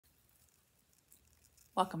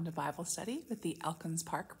Welcome to Bible Study with the Elkins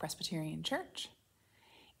Park Presbyterian Church.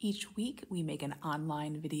 Each week we make an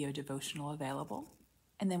online video devotional available,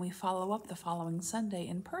 and then we follow up the following Sunday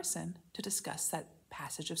in person to discuss that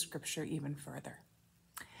passage of Scripture even further.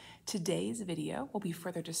 Today's video will be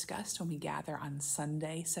further discussed when we gather on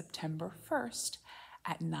Sunday, September 1st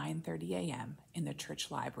at 9:30 a.m. in the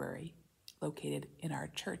church library located in our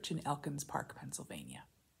church in Elkins Park, Pennsylvania.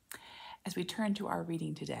 As we turn to our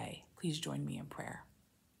reading today, please join me in prayer.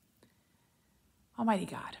 Almighty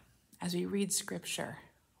God, as we read Scripture,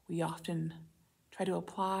 we often try to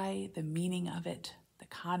apply the meaning of it, the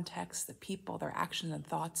context, the people, their actions and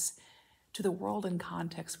thoughts to the world and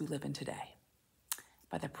context we live in today.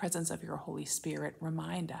 By the presence of your Holy Spirit,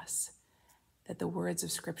 remind us that the words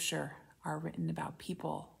of Scripture are written about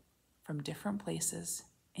people from different places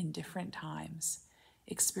in different times,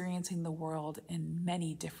 experiencing the world in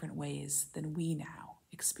many different ways than we now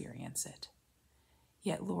experience it.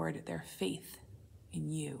 Yet, Lord, their faith in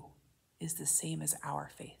you is the same as our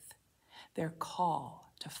faith. Their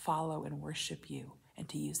call to follow and worship you and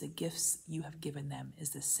to use the gifts you have given them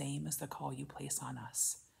is the same as the call you place on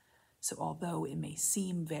us. So although it may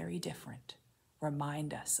seem very different,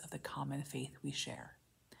 remind us of the common faith we share.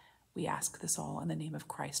 We ask this all in the name of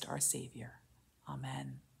Christ our Savior.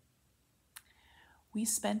 Amen. We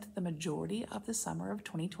spent the majority of the summer of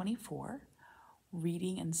 2024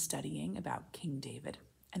 reading and studying about King David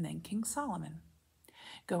and then King Solomon,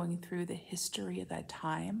 going through the history of that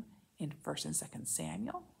time in 1st and 2nd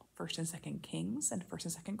Samuel, 1st and 2nd Kings, and 1st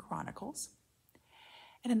and 2nd Chronicles.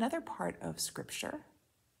 And another part of Scripture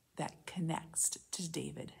that connects to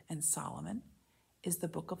David and Solomon is the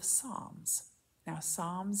book of Psalms. Now,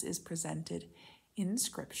 Psalms is presented in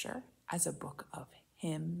Scripture as a book of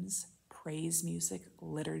hymns, praise music,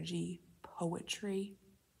 liturgy, poetry.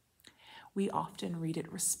 We often read it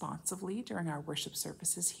responsively during our worship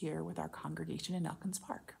services here with our congregation in Elkins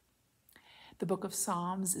Park. The book of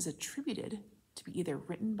Psalms is attributed to be either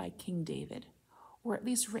written by King David or at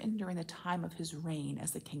least written during the time of his reign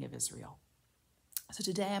as the king of Israel. So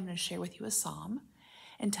today I'm going to share with you a psalm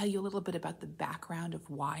and tell you a little bit about the background of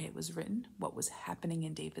why it was written, what was happening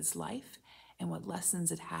in David's life, and what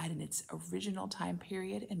lessons it had in its original time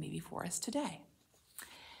period and maybe for us today.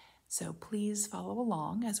 So please follow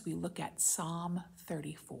along as we look at Psalm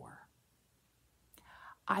 34.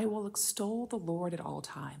 I will extol the Lord at all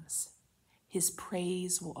times. His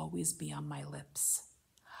praise will always be on my lips.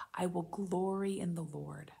 I will glory in the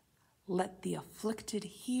Lord. Let the afflicted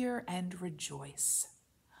hear and rejoice.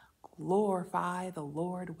 Glorify the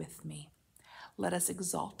Lord with me. Let us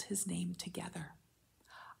exalt his name together.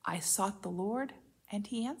 I sought the Lord, and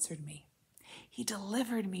he answered me. He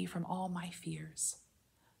delivered me from all my fears.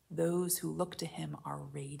 Those who look to him are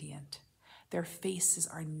radiant. Their faces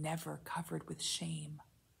are never covered with shame.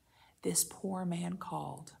 This poor man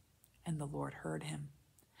called, and the Lord heard him.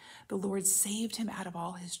 The Lord saved him out of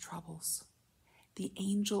all his troubles. The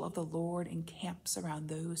angel of the Lord encamps around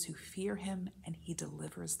those who fear him, and he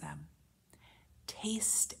delivers them.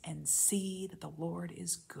 Taste and see that the Lord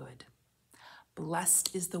is good.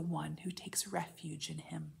 Blessed is the one who takes refuge in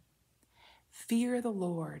him. Fear the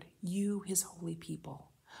Lord, you his holy people,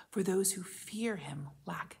 for those who fear him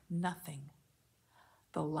lack nothing.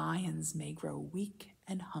 The lions may grow weak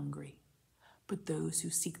and hungry, but those who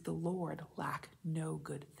seek the Lord lack no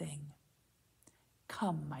good thing.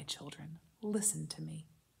 Come, my children, listen to me.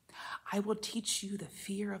 I will teach you the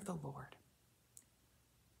fear of the Lord.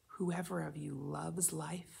 Whoever of you loves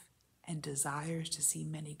life and desires to see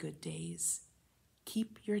many good days,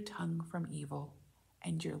 keep your tongue from evil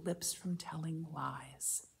and your lips from telling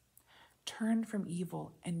lies. Turn from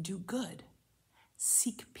evil and do good.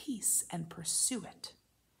 Seek peace and pursue it.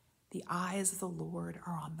 The eyes of the Lord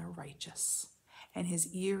are on the righteous, and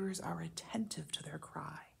his ears are attentive to their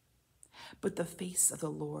cry. But the face of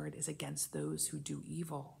the Lord is against those who do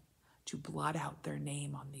evil, to blot out their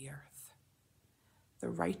name on the earth. The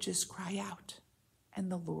righteous cry out,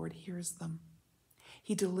 and the Lord hears them.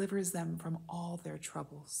 He delivers them from all their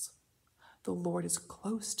troubles. The Lord is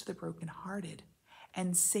close to the brokenhearted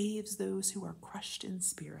and saves those who are crushed in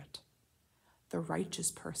spirit. The righteous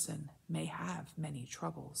person may have many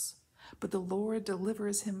troubles, but the Lord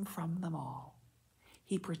delivers him from them all.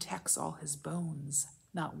 He protects all his bones.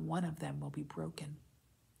 Not one of them will be broken.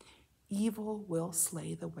 Evil will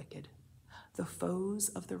slay the wicked. The foes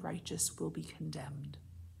of the righteous will be condemned.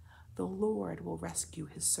 The Lord will rescue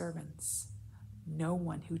his servants. No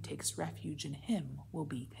one who takes refuge in him will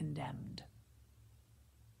be condemned.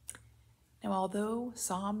 Now, although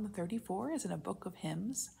Psalm 34 is in a book of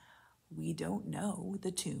hymns, we don't know the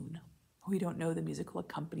tune. We don't know the musical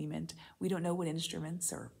accompaniment. We don't know what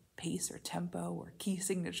instruments or pace or tempo or key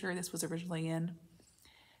signature this was originally in.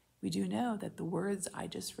 We do know that the words I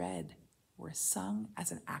just read were sung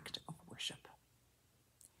as an act of worship.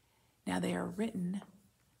 Now they are written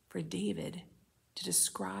for David to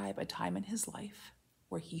describe a time in his life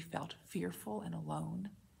where he felt fearful and alone,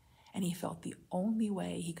 and he felt the only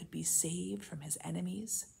way he could be saved from his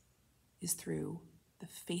enemies is through the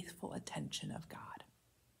faithful attention of God.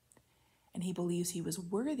 And he believes he was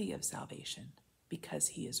worthy of salvation because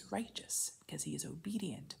he is righteous, because he is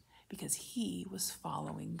obedient, because he was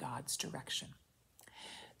following God's direction.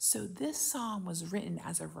 So this psalm was written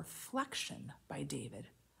as a reflection by David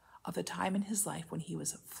of the time in his life when he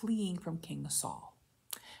was fleeing from King Saul.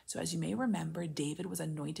 So as you may remember, David was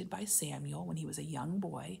anointed by Samuel when he was a young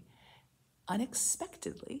boy,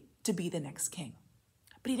 unexpectedly, to be the next king.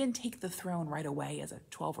 But he didn't take the throne right away as a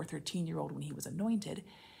 12 or 13-year-old when he was anointed.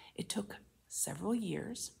 It took several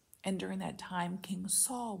years, and during that time, King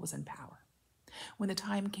Saul was in power. When the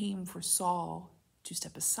time came for Saul to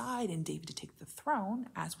step aside and David to take the throne,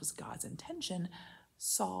 as was God's intention,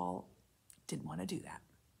 Saul didn't want to do that.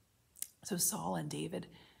 So Saul and David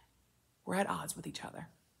were at odds with each other.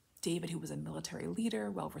 David, who was a military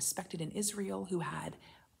leader, well respected in Israel, who had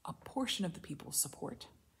a portion of the people's support,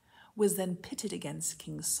 was then pitted against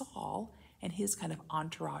King Saul and his kind of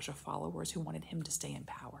entourage of followers who wanted him to stay in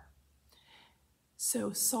power.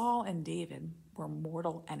 So Saul and David were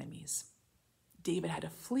mortal enemies. David had to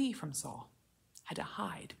flee from Saul, had to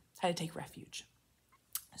hide, had to take refuge.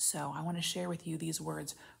 So I want to share with you these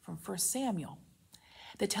words from 1 Samuel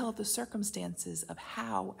that tell of the circumstances of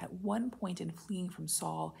how, at one point in fleeing from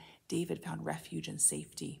Saul, David found refuge and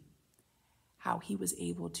safety, how he was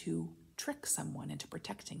able to trick someone into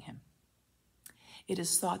protecting him. It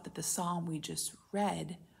is thought that the psalm we just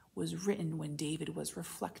read was written when David was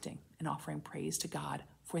reflecting and offering praise to God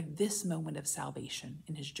for this moment of salvation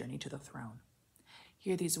in his journey to the throne.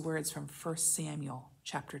 Hear these words from 1 Samuel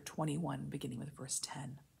chapter 21, beginning with verse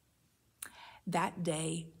 10. That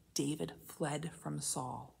day David fled from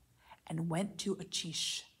Saul and went to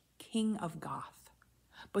Achish, king of Gath.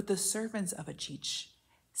 But the servants of Achish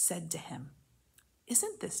said to him,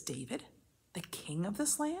 "Isn't this David, the king of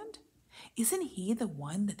this land? Isn't he the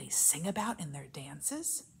one that they sing about in their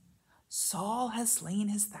dances? Saul has slain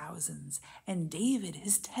his thousands, and David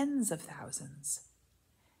his tens of thousands."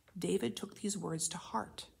 David took these words to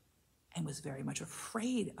heart and was very much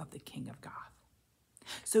afraid of the king of Gath.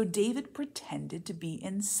 So David pretended to be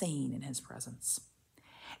insane in his presence.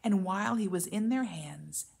 And while he was in their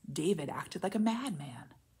hands, David acted like a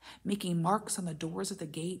madman, making marks on the doors of the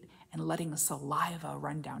gate and letting saliva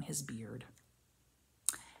run down his beard.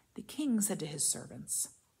 The king said to his servants,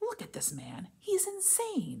 "Look at this man. He's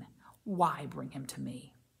insane. Why bring him to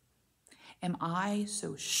me? Am I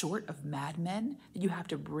so short of madmen that you have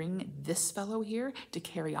to bring this fellow here to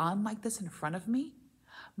carry on like this in front of me?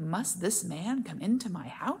 Must this man come into my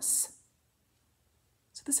house?"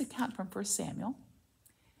 So this account from 1 Samuel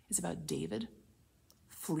is about David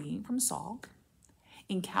fleeing from Saul,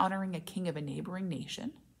 encountering a king of a neighboring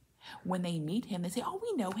nation. When they meet him, they say, "Oh,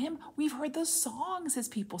 we know him. We've heard the songs his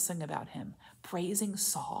people sing about him, praising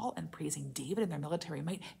Saul and praising David and their military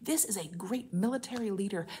might. This is a great military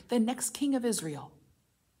leader, the next king of Israel."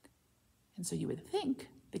 And so you would think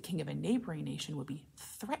the king of a neighboring nation would be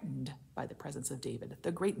threatened by the presence of David,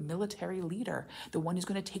 the great military leader, the one who's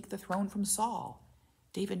going to take the throne from Saul.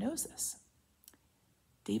 David knows this.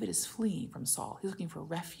 David is fleeing from Saul. He's looking for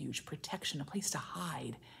refuge, protection, a place to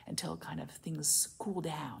hide until kind of things cool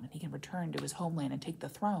down and he can return to his homeland and take the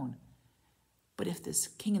throne. But if this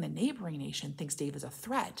king in the neighboring nation thinks David's a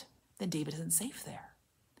threat, then David isn't safe there.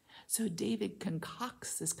 So David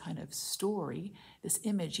concocts this kind of story, this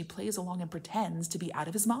image. He plays along and pretends to be out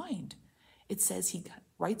of his mind. It says he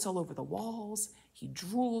writes all over the walls. He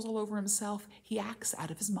drools all over himself. He acts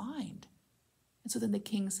out of his mind. And so then the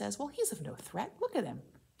king says, "Well, he's of no threat. Look at him.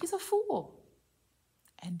 He's a fool."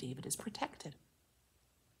 And David is protected.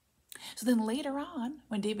 So then later on,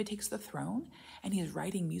 when David takes the throne and he's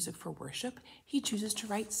writing music for worship, he chooses to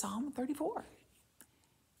write Psalm 34.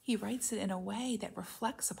 He writes it in a way that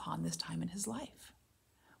reflects upon this time in his life,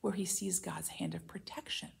 where he sees God's hand of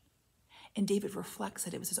protection. And David reflects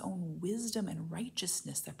that it was his own wisdom and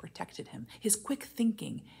righteousness that protected him, his quick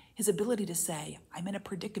thinking, his ability to say, "I'm in a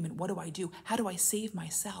predicament. What do I do? How do I save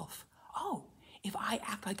myself? Oh, if I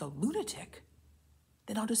act like a lunatic,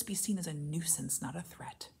 then I'll just be seen as a nuisance, not a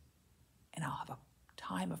threat. And I'll have a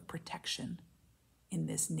time of protection in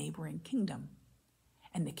this neighboring kingdom.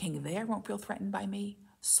 And the king there won't feel threatened by me.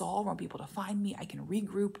 Saul won't be able to find me. I can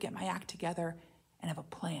regroup, get my act together, and have a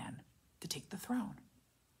plan to take the throne.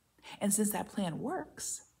 And since that plan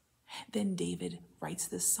works, then David writes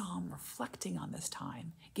this psalm reflecting on this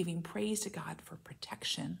time, giving praise to God for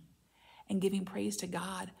protection and giving praise to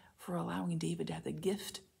God for allowing David to have the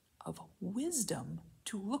gift of wisdom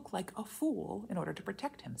to look like a fool in order to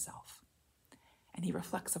protect himself. And he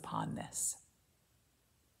reflects upon this.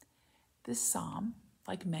 This psalm,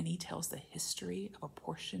 like many, tells the history of a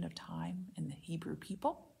portion of time in the Hebrew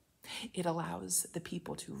people. It allows the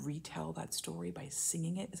people to retell that story by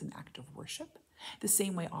singing it as an act of worship, the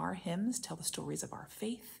same way our hymns tell the stories of our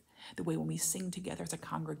faith, the way when we sing together as a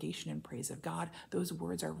congregation in praise of God, those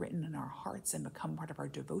words are written in our hearts and become part of our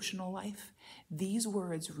devotional life. These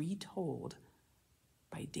words retold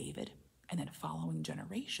by David and then following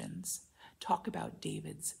generations talk about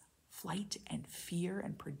David's flight and fear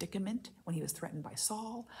and predicament when he was threatened by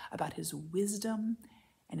Saul, about his wisdom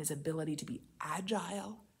and his ability to be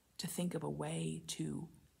agile, to think of a way to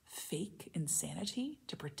fake insanity,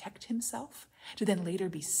 to protect himself, to then later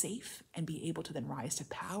be safe and be able to then rise to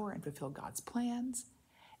power and fulfill God's plans.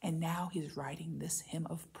 And now he's writing this hymn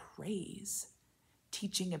of praise,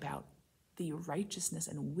 teaching about the righteousness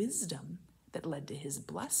and wisdom that led to his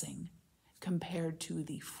blessing compared to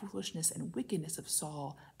the foolishness and wickedness of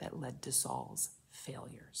Saul that led to Saul's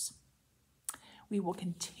failures. We will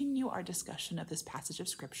continue our discussion of this passage of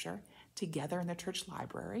Scripture together in the church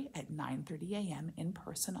library at 9:30 a.m. in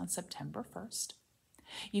person on September 1st.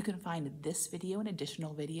 You can find this video and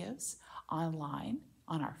additional videos online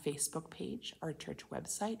on our Facebook page, our church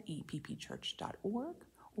website, eppchurch.org,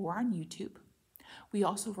 or on YouTube. We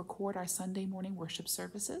also record our Sunday morning worship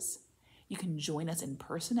services. You can join us in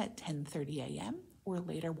person at 10:30 a.m. or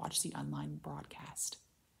later watch the online broadcast.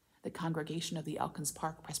 The congregation of the Elkins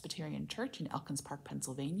Park Presbyterian Church in Elkins Park,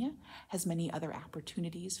 Pennsylvania, has many other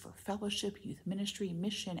opportunities for fellowship, youth ministry,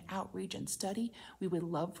 mission, outreach, and study. We would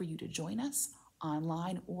love for you to join us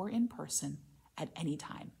online or in person at any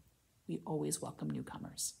time. We always welcome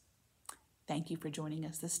newcomers. Thank you for joining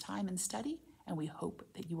us this time in study, and we hope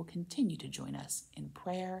that you will continue to join us in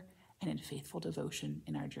prayer and in faithful devotion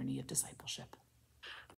in our journey of discipleship.